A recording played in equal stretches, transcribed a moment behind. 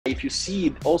if you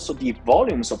see also the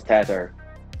volumes of Tether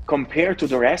compared to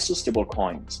the rest of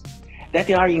stablecoins, that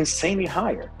they are insanely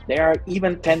higher. They are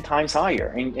even 10 times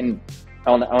higher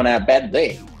on a bad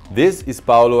day. This is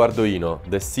Paolo Ardoino,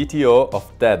 the CTO of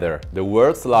Tether, the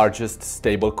world's largest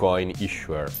stablecoin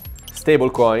issuer.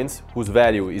 Stablecoins, whose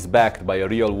value is backed by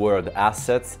real-world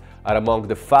assets, are among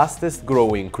the fastest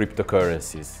growing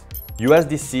cryptocurrencies.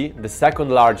 USDC, the second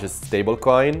largest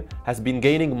stablecoin, has been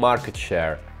gaining market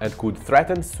share and could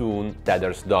threaten soon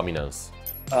Tether's dominance.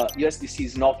 USDC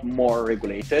is not more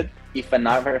regulated. If a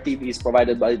narrative is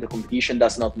provided by the competition,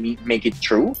 does not make it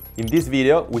true. In this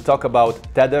video, we talk about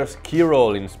Tether's key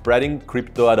role in spreading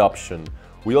crypto adoption.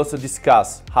 We also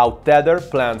discuss how Tether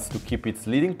plans to keep its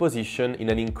leading position in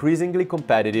an increasingly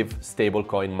competitive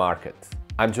stablecoin market.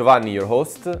 I'm Giovanni, your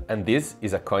host, and this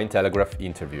is a Cointelegraph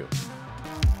interview.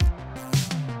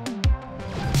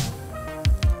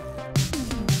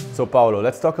 So Paolo,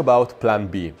 let's talk about Plan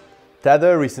B.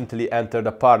 Tether recently entered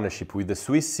a partnership with the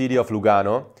Swiss city of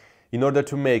Lugano in order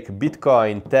to make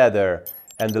Bitcoin, Tether,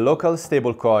 and the local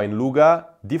stablecoin Luga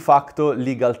de facto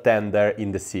legal tender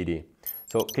in the city.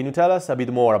 So can you tell us a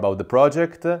bit more about the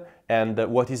project and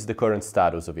what is the current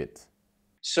status of it?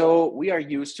 So we are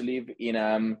used to live in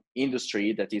an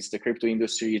industry that is the crypto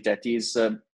industry that is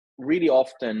really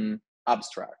often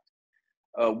abstract.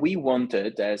 We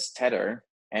wanted, as Tether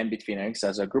and Bitfinex,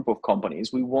 as a group of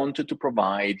companies, we wanted to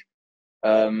provide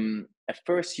a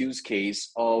first use case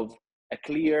of a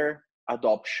clear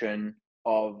adoption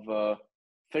of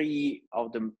two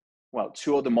of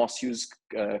the most used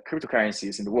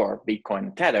cryptocurrencies in the world, Bitcoin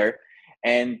and Tether,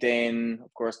 and then,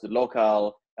 of course, the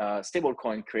local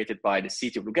stablecoin created by the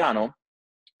city of Lugano.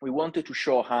 We wanted to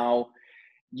show how,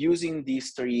 using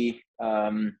these three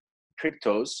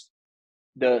cryptos,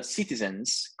 the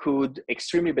citizens could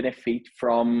extremely benefit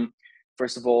from,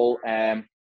 first of all, an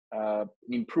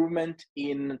improvement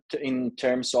in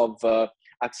terms of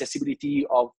accessibility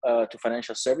to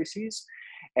financial services,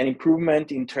 an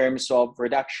improvement in terms of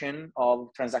reduction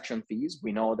of transaction fees.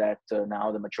 We know that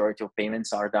now the majority of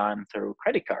payments are done through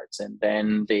credit cards, and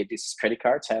then these credit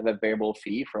cards have a variable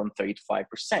fee from 3 to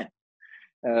 5%.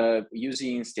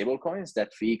 Using stablecoins,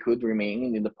 that fee could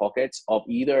remain in the pockets of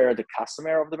either the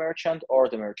customer of the merchant or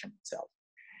the merchant itself.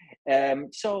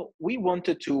 So we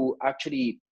wanted to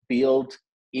actually build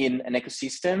in an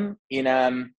ecosystem in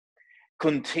a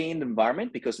contained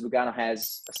environment, because Lugano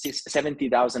has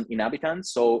 70,000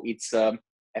 inhabitants, so it's a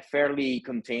fairly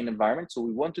contained environment. So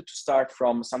we wanted to start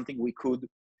from something we could,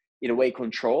 in a way,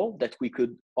 control, that we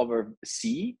could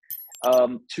oversee,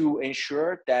 to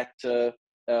ensure that the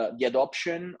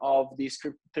adoption of these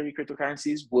three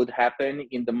cryptocurrencies would happen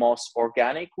in the most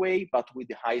organic way, but with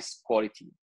the highest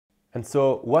quality. And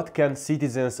so, what can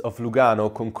citizens of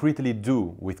Lugano concretely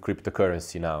do with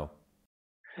cryptocurrency now?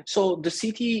 So the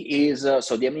city is,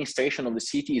 so the administration of the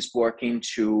city is working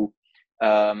to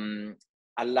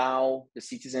allow the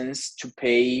citizens to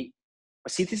pay,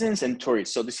 citizens and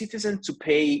tourists. So the citizens to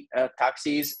pay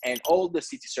taxes and all the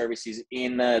city services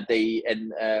in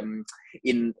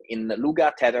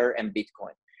Luga, Tether, and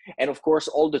Bitcoin. And of course,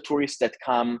 all the tourists that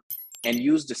come and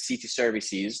use the city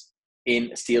services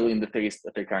still in the three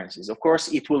currencies. Of course,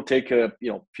 it will take a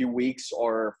few weeks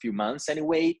or a few months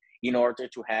anyway, in order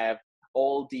to have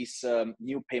all these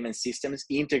new payment systems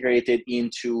integrated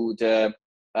into the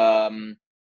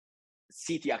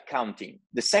city accounting.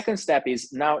 The second step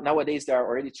is nowadays there are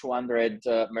already 200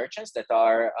 merchants that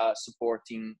are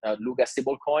supporting Luga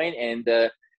stablecoin, and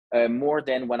more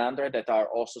than 100 that are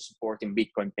also supporting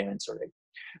Bitcoin payments already.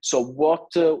 So what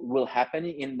will happen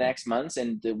in next months,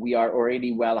 and we are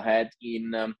already well ahead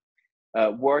in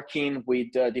working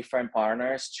with different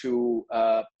partners to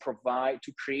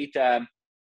create a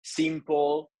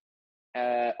simple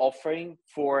offering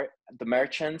for the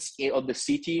merchants of the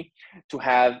city to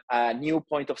have a new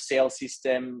point of sale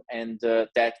system, and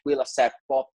that will accept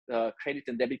both credit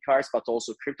and debit cards, but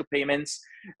also crypto payments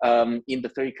in the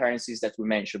three currencies that we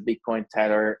mentioned, Bitcoin,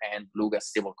 Tether, and Luga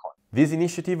stablecoin. This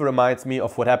initiative reminds me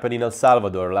of what happened in El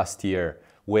Salvador last year,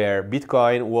 where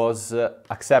Bitcoin was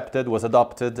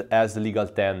adopted as legal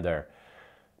tender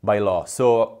by law.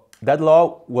 So that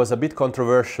law was a bit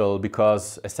controversial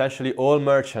because essentially all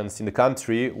merchants in the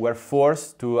country were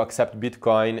forced to accept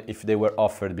Bitcoin if they were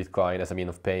offered Bitcoin as a means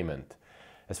of payment.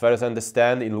 As far as I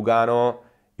understand, in Lugano,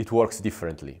 it works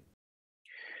differently.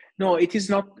 No, it is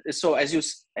not. So as you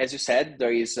said,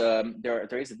 there is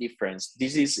a difference.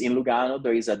 This is in Lugano.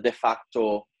 There is a de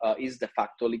facto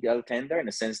legal tender, in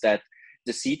the sense that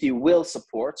the city will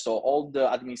support. So all the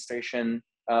administration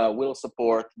will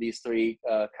support these three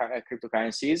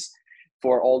cryptocurrencies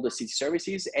for all the city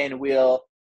services, and will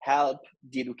help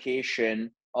the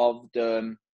education of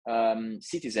the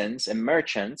citizens and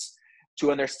merchants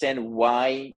to understand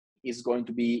why it's going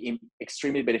to be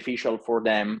extremely beneficial for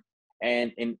them,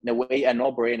 and in a way a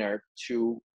no-brainer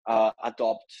to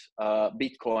adopt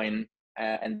Bitcoin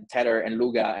and Tether and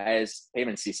Luga as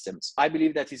payment systems. I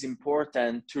believe that it's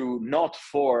important to not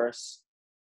force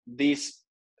this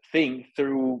thing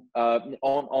through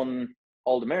on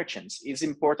all the merchants. It's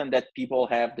important that people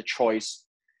have the choice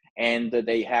and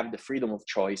they have the freedom of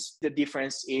choice. The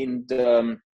difference in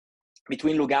the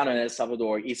between Lugano and El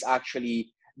Salvador is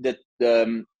actually the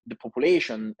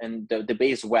population and the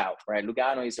base wealth, right?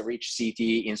 Lugano is a rich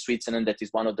city in Switzerland that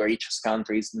is one of the richest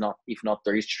countries, if not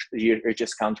the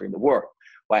richest country in the world.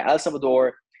 While El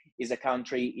Salvador is a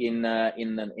country in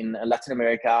Latin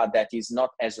America that is not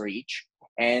as rich,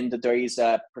 and there is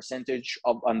a percentage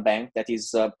of unbanked that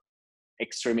is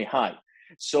extremely high.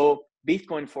 So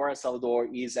Bitcoin for El Salvador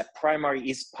is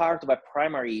part of a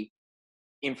primary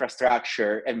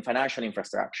infrastructure and financial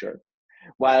infrastructure,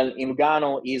 while in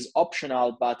Lugano is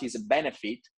optional but is a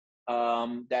benefit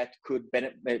that could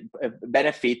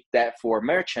benefit that for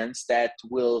merchants that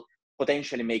will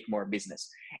potentially make more business.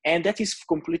 And that is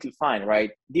completely fine, right?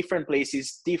 Different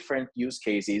places, different use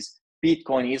cases.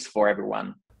 Bitcoin is for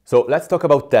everyone. So let's talk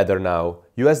about Tether now.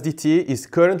 USDT is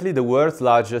currently the world's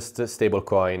largest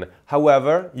stablecoin.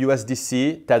 However,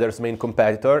 USDC, Tether's main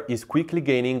competitor, is quickly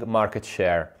gaining market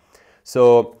share.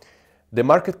 So the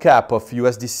market cap of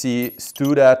USDC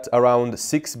stood at around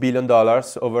 $6 billion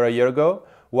over a year ago,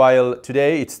 while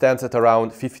today it stands at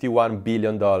around $51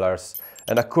 billion.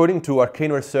 And according to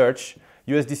Arcane Research,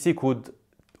 USDC could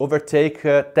overtake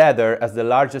Tether as the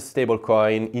largest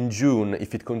stablecoin in June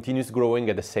if it continues growing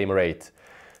at the same rate.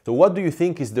 So what do you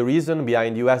think is the reason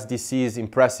behind USDC's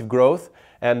impressive growth,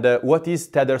 and what is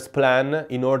Tether's plan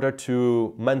in order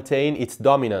to maintain its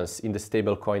dominance in the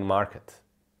stablecoin market?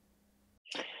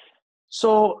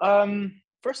 So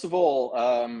first of all,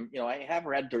 I have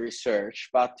read the research,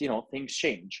 but things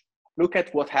change. Look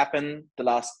at what happened the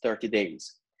last 30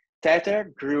 days.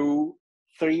 Tether grew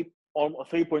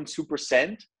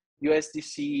 3.2%.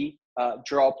 USDC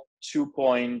dropped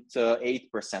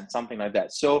 2.8%, something like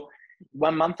that. So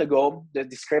 1 month ago, the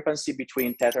discrepancy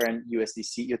between Tether and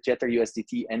USDC, Tether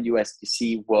USDT and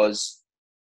USDC was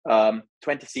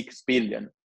 26 billion.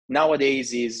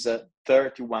 Nowadays is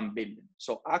 31 billion.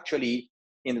 So actually,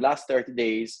 in the last 30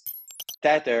 days,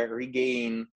 Tether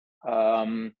regained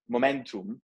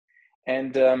momentum.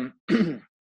 And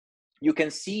you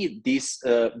can see this,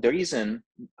 the reason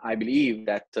I believe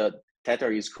that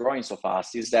Tether is growing so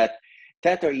fast is that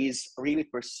Tether is really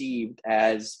perceived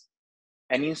as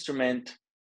an instrument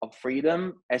of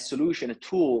freedom, a solution, a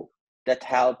tool that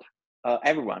helps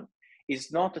everyone.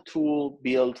 It's not a tool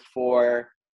built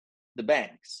for the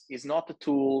banks. It's not a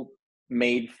tool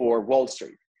made for Wall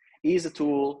Street. It is a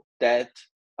tool that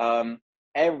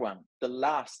everyone, the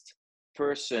last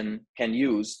person can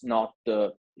use.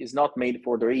 It's not made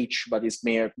for the rich, but it's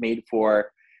made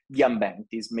for the unbanked.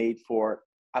 It's made for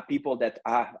people that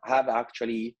have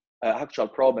actual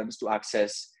problems to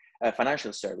access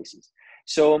financial services.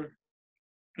 So,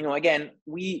 again,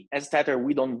 we as Tether,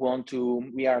 we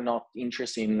are not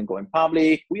interested in going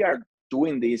public. We are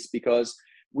doing this because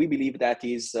we believe that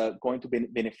is going to be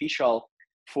beneficial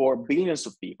for billions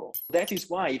of people. That is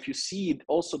why if you see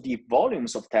also the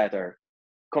volumes of Tether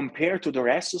compared to the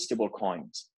rest of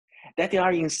stablecoins, that they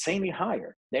are insanely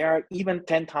higher. They are even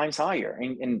 10 times higher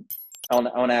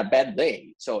on a bad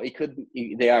day. So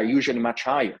they are usually much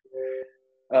higher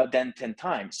than 10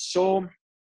 times. So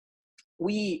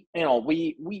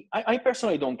I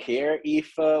personally don't care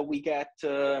if we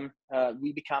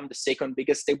become the second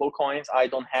biggest stablecoins. I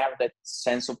don't have that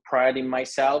sense of pride in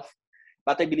myself,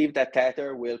 but I believe that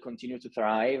Tether will continue to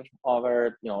thrive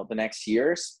over the next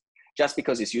years, just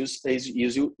because it's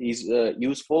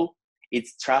useful,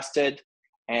 it's trusted,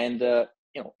 and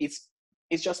it's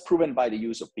just proven by the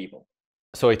use of people.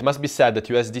 So it must be said that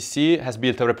USDC has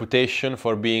built a reputation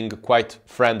for being quite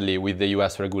friendly with the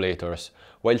US regulators,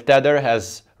 while Tether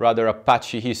has rather a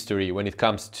patchy history when it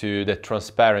comes to the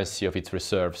transparency of its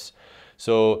reserves.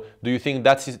 So do you think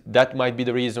that might be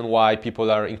the reason why people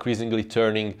are increasingly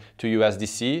turning to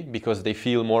USDC, because they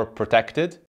feel more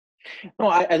protected? No,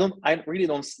 I don't. I really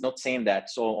don't. Not saying that.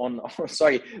 So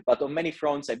sorry, but on many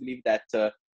fronts, I believe that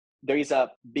there is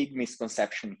a big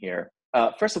misconception here.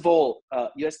 First of all,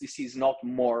 USDC is not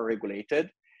more regulated.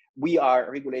 We are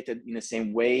regulated in the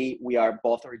same way. We are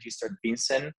both registered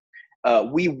FinCEN.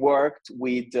 We worked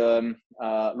with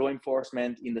law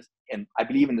enforcement and I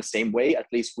believe in the same way. At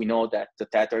least we know that the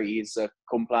Tether is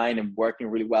compliant and working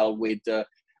really well with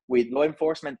with law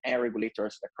enforcement and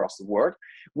regulators across the world.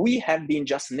 We have been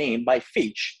just named by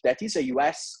Fitch, that is a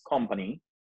US company,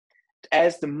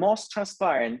 as the most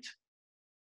transparent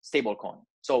stablecoin.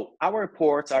 So our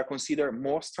reports are considered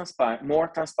more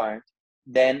transparent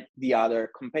than the other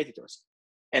competitors.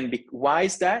 And why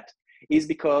is that? Is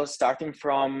because starting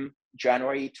from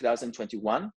January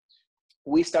 2021,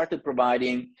 we started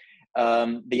providing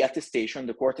the attestation,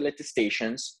 the quarterly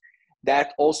attestations that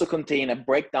also contain a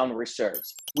breakdown of reserves.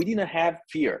 We didn't have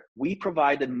fear. We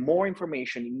provided more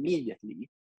information immediately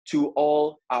to all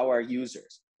our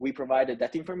users. We provided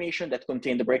that information that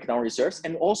contained the breakdown reserves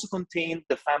and also contained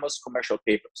the famous commercial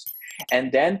papers.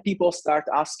 And then people start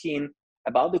asking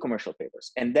about the commercial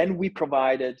papers. And then we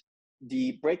provided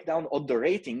the breakdown of the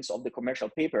ratings of the commercial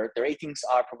paper. The ratings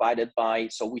are provided by,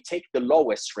 so we take the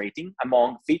lowest rating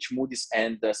among Fitch, Moody's,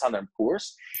 and Standard &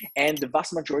 Poor's, and the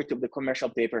vast majority of the commercial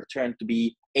paper turned to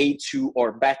be A2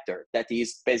 or better. That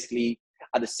is basically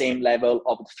at the same level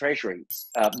of the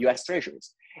treasuries, US treasuries.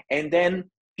 And then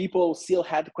people still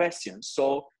had questions.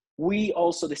 So we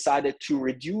also decided to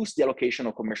reduce the allocation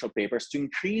of commercial papers to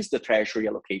increase the treasury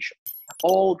allocation.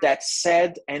 All that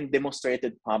said and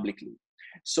demonstrated publicly.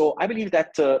 So I believe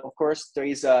that, of course, there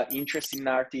is an interesting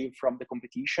narrative from the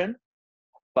competition,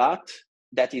 but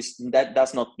that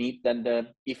does not mean that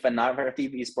if a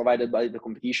narrative is provided by the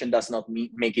competition does not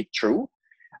make it true.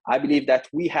 I believe that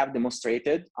we have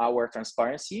demonstrated our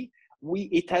transparency.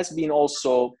 It has been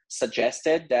also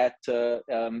suggested that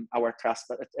our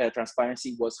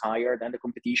transparency was higher than the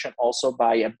competition, also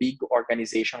by a big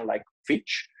organization like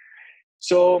Fitch.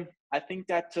 So I think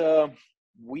that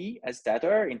we as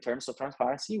Tether, in terms of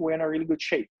transparency, we're in a really good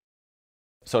shape.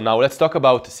 So now let's talk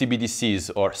about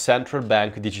CBDCs, or central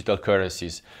bank digital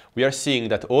currencies. We are seeing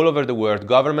that all over the world,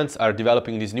 governments are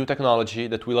developing this new technology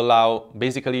that will allow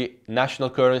basically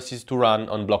national currencies to run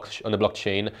on the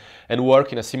blockchain and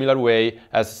work in a similar way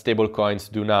as stablecoins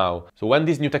do now. So when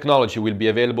this new technology will be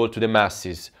available to the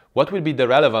masses, what will be the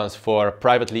relevance for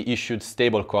privately issued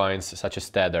stablecoins such as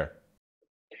Tether?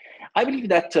 I believe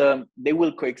that they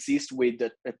will coexist with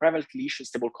the privately issued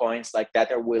stablecoins like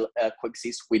Tether will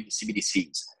coexist with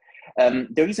CBDCs.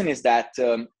 The reason is that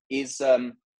the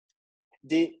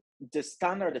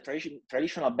standard, the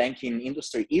traditional banking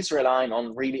industry is relying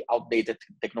on really outdated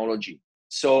technology.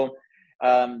 So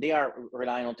they are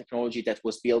relying on technology that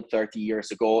was built 30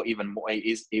 years ago, even more,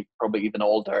 is probably even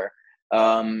older.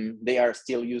 They are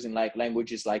still using like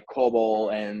languages like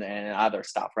COBOL and other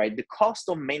stuff, right? The cost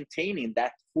of maintaining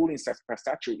that full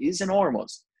infrastructure is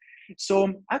enormous.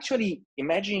 So actually,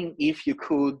 imagine if you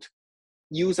could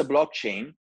use a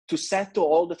blockchain to settle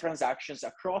all the transactions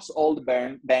across all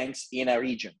the banks in a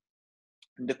region.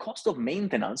 The cost of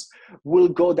maintenance will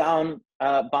go down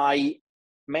by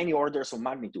many orders of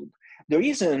magnitude. The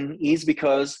reason is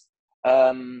because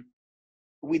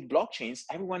with blockchains,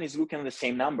 everyone is looking at the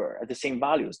same number, at the same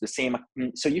values, the same.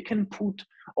 So you can put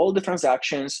all the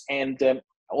transactions and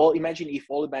imagine if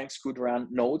all the banks could run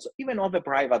nodes, even of a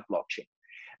private blockchain.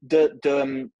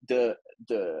 The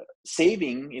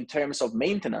saving in terms of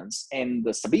maintenance and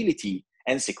the stability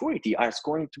and security are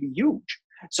going to be huge.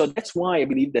 So that's why I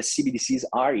believe that CBDCs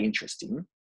are interesting.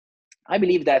 I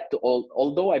believe that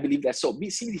although I believe that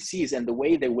CBDCs and the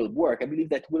way they will work, I believe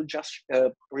that will just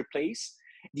replace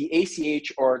the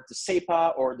ACH or the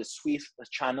SEPA or the SWIFT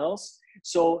channels.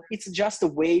 So it's just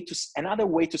another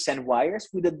way to send wires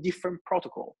with a different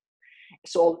protocol.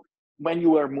 So when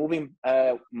you are moving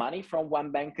money from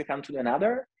one bank account to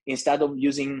another, instead of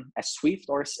using a SWIFT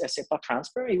or a SEPA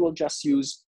transfer, you will just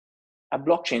use a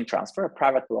blockchain transfer, a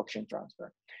private blockchain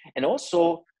transfer. And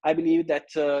also, I believe that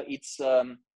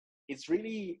it's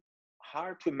really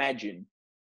hard to imagine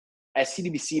a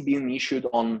CBDC being issued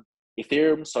on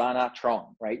Ethereum, Solana,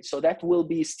 Tron, right? So that will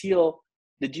be still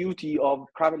the duty of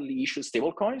privately issued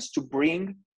stablecoins to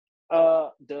bring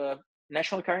the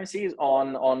national currencies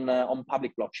on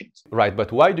public blockchains. Right,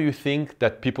 but why do you think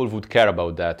that people would care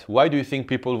about that? Why do you think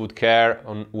people would care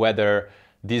on whether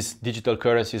these digital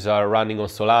currencies are running on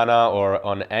Solana or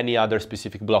on any other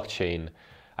specific blockchain?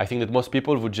 I think that most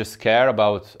people would just care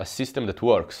about a system that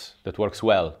works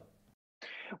well.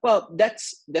 Well,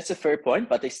 that's a fair point,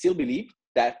 but I still believe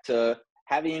that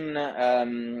having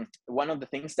one of the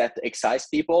things that excites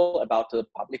people about the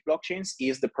public blockchains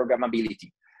is the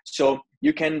programmability. So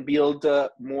you can build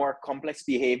more complex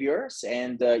behaviors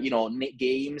and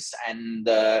games and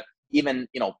even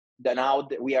now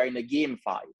that we are in a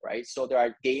GameFi, right? So there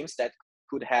are games that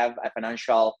could have a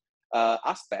financial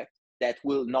aspect that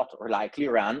will not likely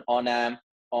run on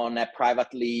a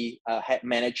privately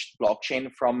managed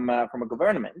blockchain from a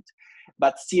government,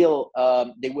 but still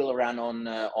they will run on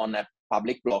a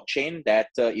public blockchain that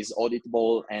is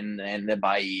auditable and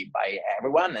by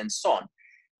everyone and so on.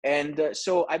 And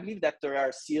so I believe that there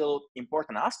are still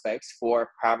important aspects for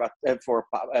private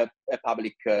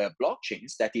public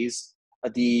blockchains. That is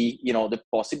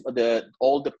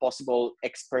all the possible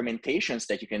experimentations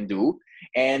that you can do,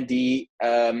 and the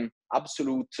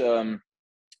absolute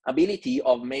ability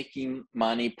of making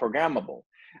money programmable.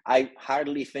 I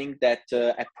hardly think that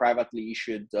a privately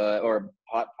issued or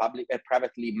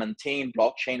privately maintained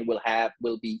blockchain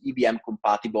will be EVM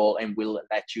compatible and will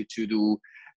let you to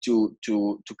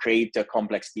create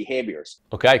complex behaviors.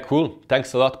 Okay, cool.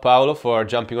 Thanks a lot, Paolo, for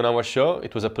jumping on our show.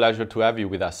 It was a pleasure to have you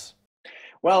with us.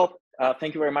 Well,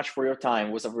 thank you very much for your time.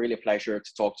 It was a really pleasure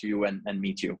to talk to you and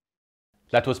meet you.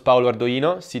 That was Paolo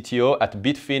Ardoino, CTO at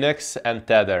Bitfinex and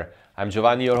Tether. I'm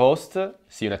Giovanni, your host.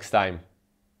 See you next time.